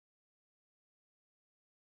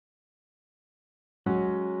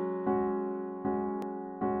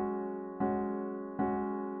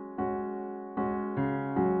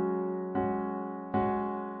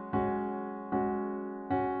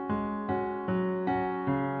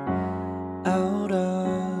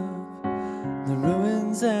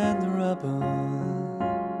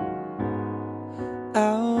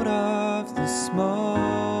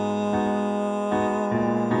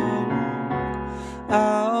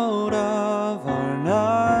out of our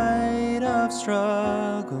night of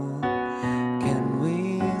struggle, can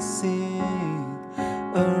we see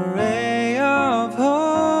a ray of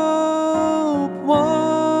hope? One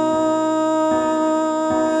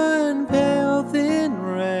pale thin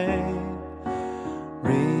ray,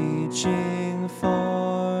 reaching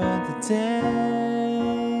for the day.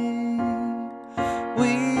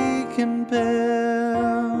 We can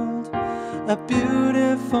build a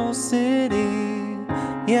beautiful city.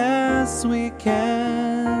 Yes, we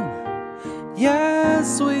can.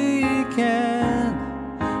 Yes, we can.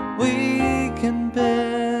 We can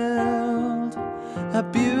build a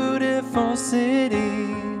beautiful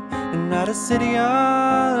city. Not a city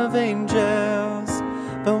of angels,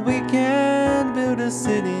 but we can build a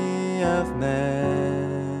city of men.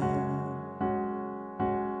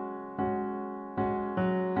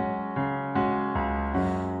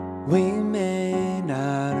 We may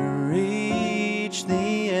not reach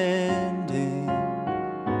the ending,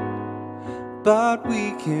 but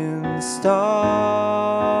we can start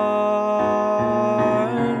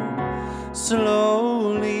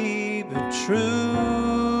slowly but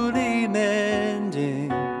truly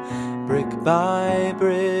mending, brick by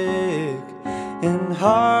brick and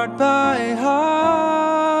heart by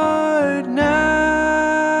heart. Now,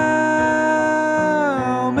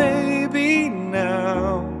 maybe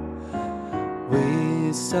now,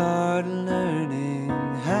 we start learning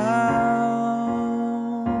how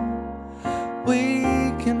we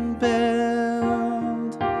can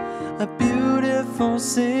build a beautiful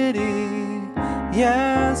city.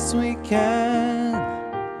 Yes, we can.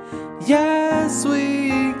 Yes,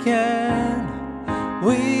 we can.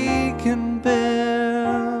 We can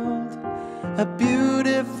build a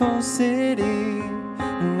beautiful city.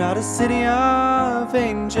 Not a city of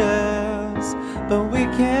angels, but we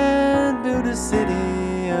can build a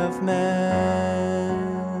city of men.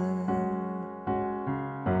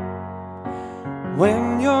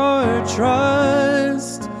 When your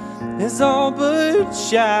trust is all but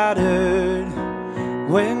shattered,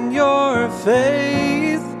 when your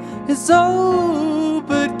faith is all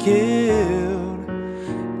but killed,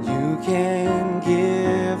 you can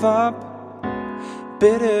give up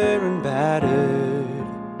bitter and battered,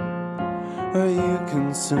 or you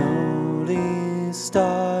can slowly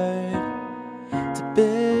start to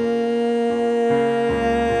build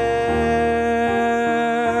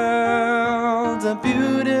a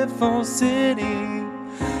beautiful city.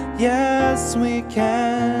 Yes, we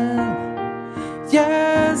can.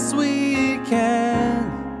 Yes, we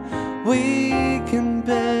can. We can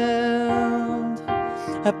build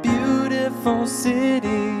a beautiful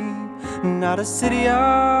city. Not a city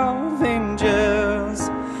of angels,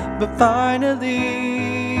 but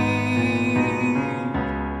finally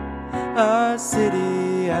a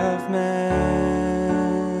city of men.